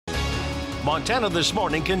Montana This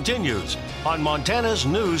Morning continues on Montana's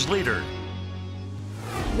News Leader.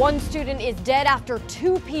 One student is dead after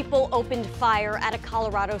two people opened fire at a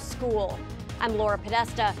Colorado school. I'm Laura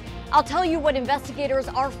Podesta. I'll tell you what investigators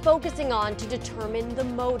are focusing on to determine the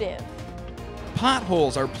motive.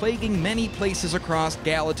 Potholes are plaguing many places across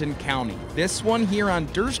Gallatin County. This one here on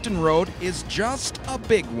Durston Road is just a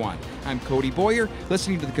big one. I'm Cody Boyer,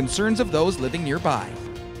 listening to the concerns of those living nearby.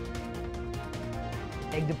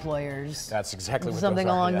 Egg deployers. That's exactly what something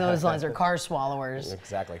those are. along those lines, or car swallowers.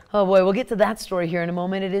 Exactly. Oh boy, we'll get to that story here in a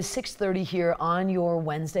moment. It is 6:30 here on your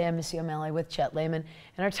Wednesday. I'm Missy O'Malley with Chet Lehman.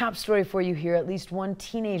 And our top story for you here, at least one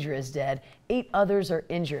teenager is dead. 8 others are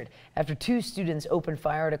injured after 2 students opened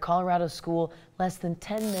fire at a Colorado school less than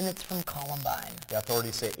 10 minutes from Columbine. The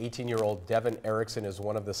authorities say 18-year-old Devin Erickson is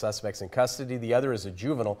one of the suspects in custody. The other is a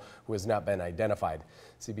juvenile who has not been identified.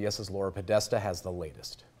 CBS's Laura Podesta has the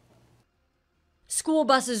latest. School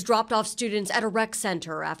buses dropped off students at a rec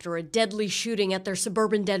center after a deadly shooting at their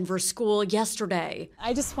suburban Denver school yesterday.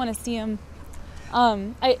 I just want to see him.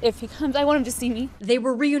 If he comes, I want him to see me. They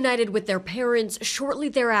were reunited with their parents shortly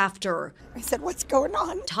thereafter. I said, "What's going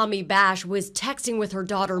on?" Tommy Bash was texting with her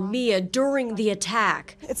daughter Mia during the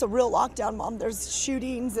attack. It's a real lockdown, Mom. There's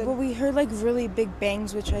shootings. Well, we heard like really big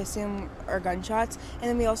bangs, which I assume are gunshots. And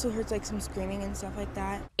then we also heard like some screaming and stuff like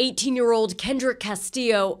that. 18-year-old Kendrick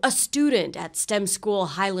Castillo, a student at STEM school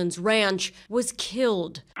Highlands Ranch, was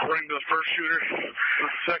killed. According to the first shooter,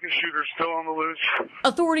 the second shooter is still on the loose.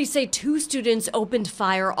 Authorities say 2 students opened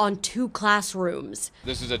fire on 2 classrooms.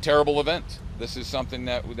 This is a terrible event. This is something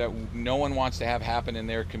that no one wants to have happen in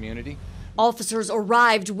their community. Officers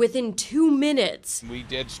arrived within 2 minutes. We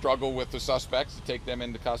did struggle with the suspects to take them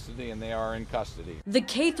into custody, and they are in custody. The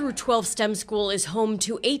K-12 STEM school is home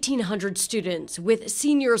to 1,800 students, with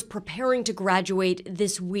seniors preparing to graduate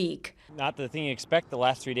this week. Not the thing you expect the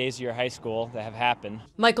last 3 days of your high school that have happened.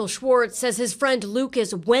 Michael Schwartz says his friend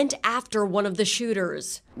Lucas went after one of the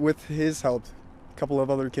shooters. With his help, a couple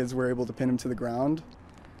of other kids were able to pin him to the ground,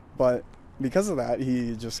 but because of that,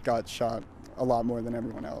 he just got shot a lot more than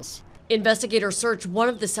everyone else. Investigators searched one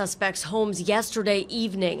of the suspects' homes yesterday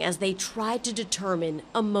evening as they tried to determine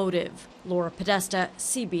a motive. Laura Podesta,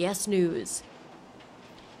 CBS News.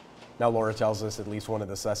 Now, Laura tells us at least one of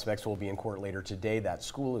the suspects will be in court later today. That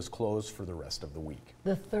school is closed for the rest of the week.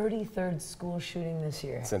 The 33rd school shooting this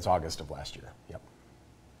year. Since August of last year. Yep.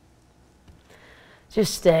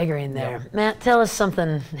 Just staggering there. Yeah. Matt, tell us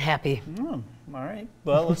something happy. All right.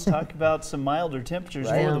 Well, let's talk about some milder temperatures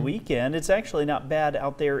for the weekend. It's actually not bad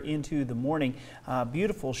out there into the morning.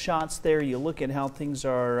 Beautiful shots there. You look at how things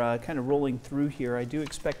are kind of rolling through here. I do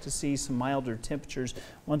expect to see some milder temperatures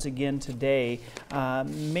once again today.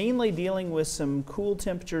 Mainly dealing with some cool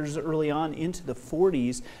temperatures early on into the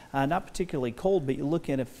 40s. Not particularly cold, but you look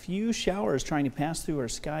at a few showers trying to pass through our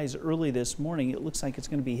skies early this morning. It looks like it's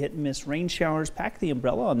going to be hit and miss rain showers. Pack the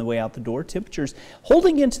umbrella on the way out the door. Temperatures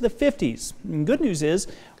holding into the 50s. And good news is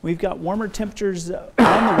we've got warmer temperatures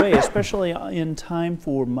on the way, especially in time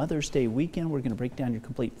for Mother's Day weekend. We're going to break down your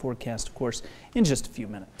complete forecast, of course, in just a few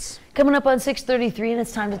minutes. Coming up on 6:33, and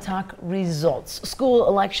it's time to talk results. School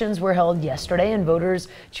elections were held yesterday, and voters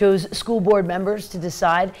chose school board members to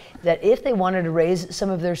decide that if they wanted to raise some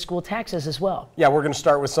of their school taxes as well. Yeah, we're going to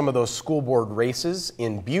start with some of those school board races.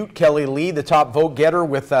 In Butte, Kelly Lee, the top vote getter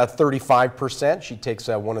with 35%. She takes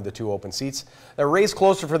one of the 2 open seats. The race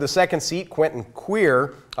closer for the second seat, Quentin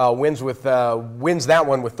Queer wins that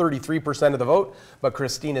one with 33% of the vote, but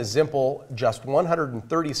Christina Zimpel just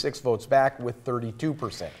 136 votes back with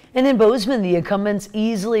 32%. And in Bozeman, the incumbents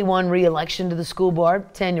easily won re-election to the school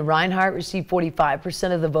board. Tanya Reinhart received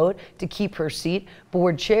 45% of the vote to keep her seat.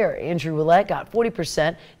 Board chair Andrew Willett got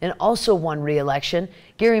 40% and also won re-election.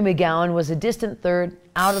 Gary McGowan was a distant third,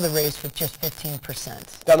 out of the race with just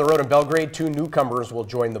 15%. Down the road in Belgrade, 2 newcomers will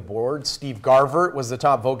join the board. Steve Garvert was the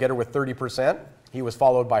top vote getter with 30%. He was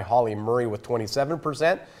followed by Holly Murray with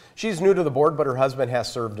 27%. She's new to the board, but her husband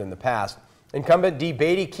has served in the past. Incumbent Dee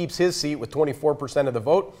Beatty keeps his seat with 24% of the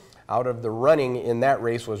vote. Out of the running in that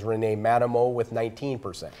race was Renee Madamo with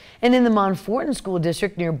 19%. And in the Montfortin School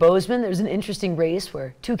District near Bozeman, there's an interesting race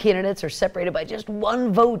where 2 candidates are separated by just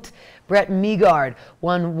 1 vote. Brett Meagard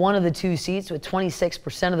won one of the 2 seats with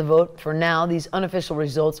 26% of the vote. For now, these unofficial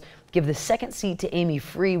results give the second seat to Amy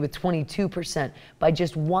Free with 22% by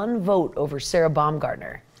just 1 vote over Sarah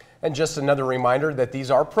Baumgartner. And just another reminder that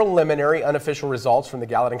these are preliminary unofficial results from the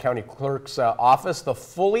Gallatin County Clerk's office. The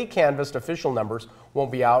fully canvassed official numbers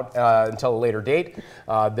won't be out until a later date.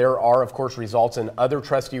 There are, of course, results in other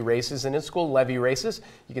trustee races and in-school levy races.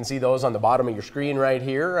 You can see those on the bottom of your screen right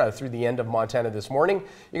here through the end of Montana This Morning.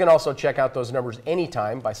 You can also check out those numbers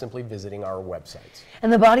anytime by simply visiting our websites.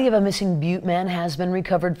 And the body of a missing Butte man has been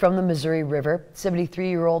recovered from the Missouri River.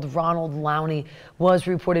 73-year-old Ronald Lowney was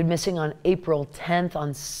reported missing on April 10th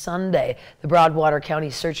on Sunday. The Broadwater County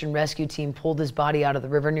Search and Rescue Team pulled his body out of the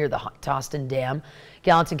river near the Toston Dam.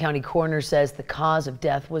 Gallatin County Coroner says the cause of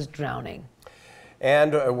death was drowning.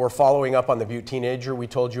 And we're following up on the Butte teenager we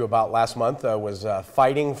told you about last month, was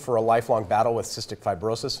fighting for a lifelong battle with cystic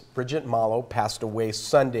fibrosis. Bridget Malo passed away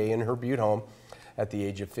Sunday in her Butte home at the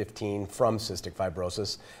age of 15 from cystic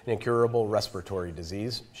fibrosis, an incurable respiratory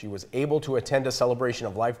disease. She was able to attend a celebration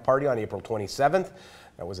of life party on April 27th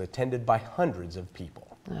that was attended by hundreds of people.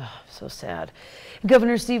 Oh, so sad.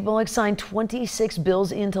 Governor Steve Bullock signed 26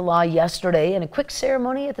 bills into law yesterday in a quick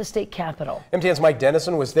ceremony at the state capitol. MTN's Mike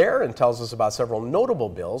Dennison was there and tells us about several notable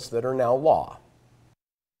bills that are now law.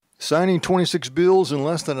 Signing 26 bills in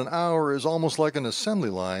less than an hour is almost like an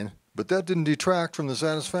assembly line, but that didn't detract from the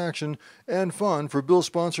satisfaction and fun for bill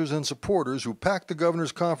sponsors and supporters who packed the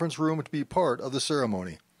governor's conference room to be part of the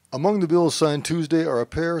ceremony. Among the bills signed Tuesday are a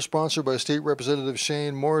pair sponsored by State Representative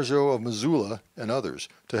Shane Morajo of Missoula and others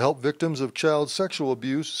to help victims of child sexual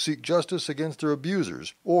abuse seek justice against their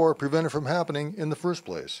abusers or prevent it from happening in the first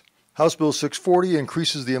place. House Bill 640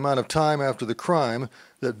 increases the amount of time after the crime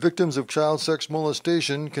that victims of child sex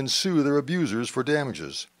molestation can sue their abusers for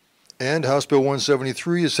damages. And House Bill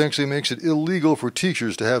 173 essentially makes it illegal for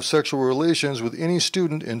teachers to have sexual relations with any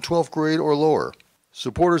student in 12th grade or lower.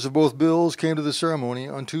 Supporters of both bills came to the ceremony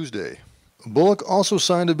on Tuesday. Bullock also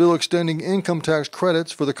signed a bill extending income tax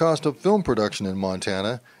credits for the cost of film production in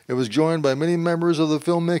Montana. It was joined by many members of the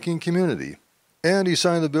filmmaking community. And he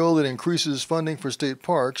signed the bill that increases funding for state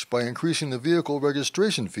parks by increasing the vehicle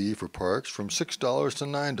registration fee for parks from $6 to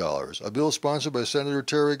 $9, a bill sponsored by Senator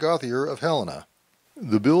Terry Gauthier of Helena.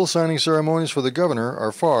 The bill signing ceremonies for the governor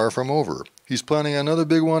are far from over. He's planning another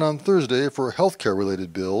big one on Thursday for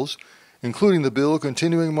healthcare-related bills, including the bill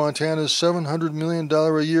continuing Montana's $700 million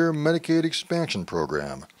a year Medicaid expansion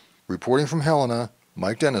program. Reporting from Helena,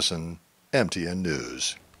 Mike Dennison, MTN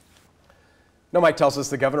News. Now, Mike tells us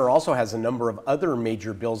the governor also has a number of other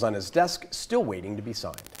major bills on his desk still waiting to be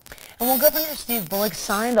signed. And while Governor Steve Bullock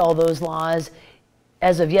signed all those laws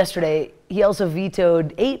as of yesterday, he also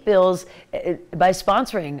vetoed 8 bills by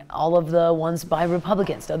sponsoring all of the ones by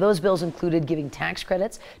Republicans. Now, those bills included giving tax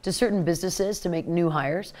credits to certain businesses to make new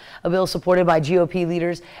hires, a bill supported by GOP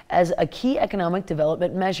leaders as a key economic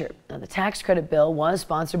development measure. Now, the tax credit bill was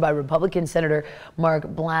sponsored by Republican Senator Mark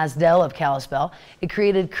Blasdell of Kalispell. It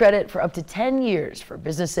created credit for up to 10 years for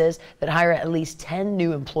businesses that hire at least 10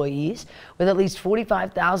 new employees with at least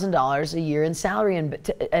 $45,000 a year in salary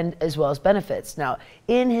and as well as benefits. Now,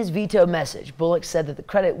 in his veto message, Bullock said that the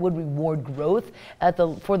credit would reward growth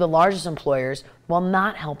for the largest employers while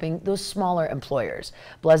not helping those smaller employers.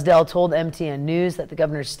 Blasdell told MTN News that the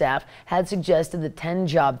governor's staff had suggested the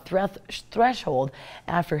 10-job threshold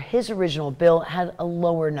after his original bill had a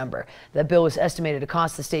lower number. That bill was estimated to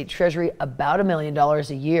cost the state treasury about $1 million a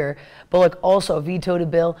year. Bullock also vetoed a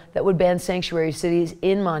bill that would ban sanctuary cities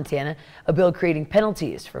in Montana, a bill creating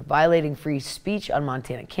penalties for violating free speech on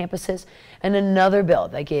Montana campuses, and another bill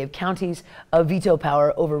that gave counties a veto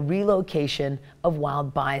power over relocation of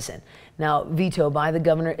wild bison. Now, veto by the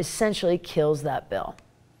governor essentially kills that bill.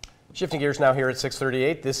 Shifting gears now here at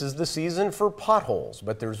 6:38, this is the season for potholes,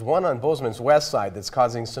 but there's one on Bozeman's west side that's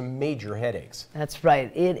causing some major headaches. That's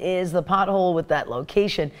right. It is the pothole with that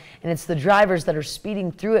location, and it's the drivers that are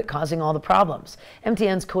speeding through it causing all the problems.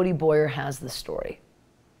 MTN's Cody Boyer has the story.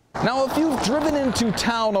 Now, if you've driven into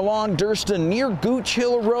town along Durston near Gooch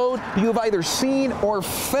Hill Road, you've either seen or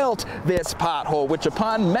felt this pothole, which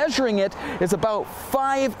upon measuring it is about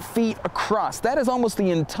 5 feet across. That is almost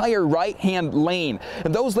the entire right-hand lane.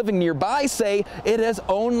 And those living nearby say it has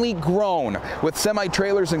only grown. With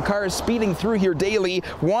semi-trailers and cars speeding through here daily,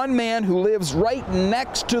 one man who lives right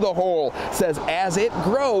next to the hole says as it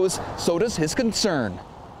grows, so does his concern.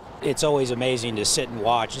 It's always amazing to sit and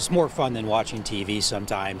watch. It's more fun than watching TV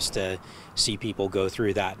sometimes to see people go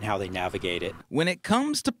through that and how they navigate it. When it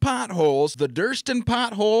comes to potholes, the Durston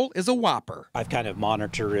pothole is a whopper. I've kind of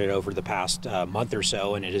monitored it over the past month or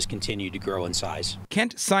so, and it has continued to grow in size.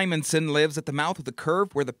 Kent Simonson lives at the mouth of the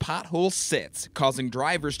curve where the pothole sits, causing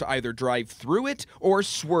drivers to either drive through it or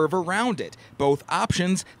swerve around it, both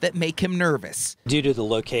options that make him nervous. Due to the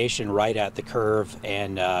location right at the curve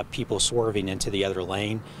and people swerving into the other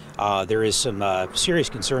lane, there is some serious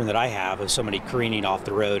concern that I have of somebody careening off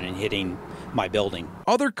the road and hitting my building.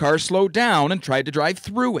 Other cars slowed down and tried to drive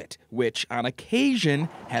through it, which on occasion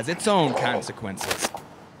has its own consequences.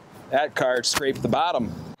 That car scraped the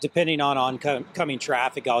bottom. Depending on oncoming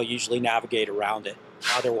traffic, I'll usually navigate around it.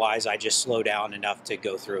 Otherwise, I just slow down enough to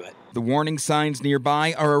go through it. The warning signs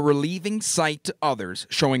nearby are a relieving sight to others,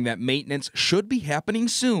 showing that maintenance should be happening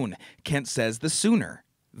soon. Kent says the sooner,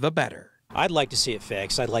 the better. I'd like to see it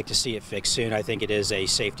fixed. I'd like to see it fixed soon. I think it is a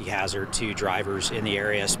safety hazard to drivers in the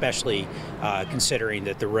area, especially considering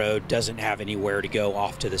that the road doesn't have anywhere to go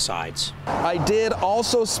off to the sides. I did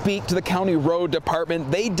also speak to the county road department.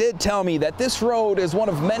 They did tell me that this road is one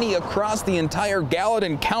of many across the entire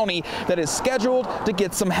Gallatin County that is scheduled to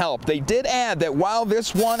get some help. They did add that while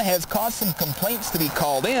this one has caused some complaints to be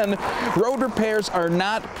called in, road repairs are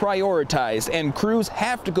not prioritized, and crews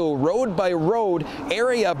have to go road by road,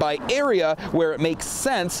 area by area, where it makes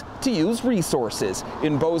sense to use resources.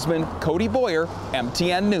 In Bozeman, Cody Boyer,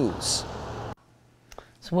 MTN News.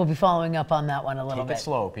 So we'll be following up on that one a little bit. Take it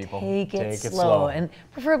slow, people. Take it slow. And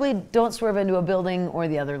preferably don't swerve into a building or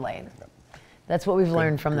the other lane. That's what we've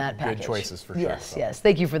learned from that package. Good choices for sure. Yes, yes.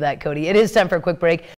 Thank you for that, Cody. It is time for a quick break.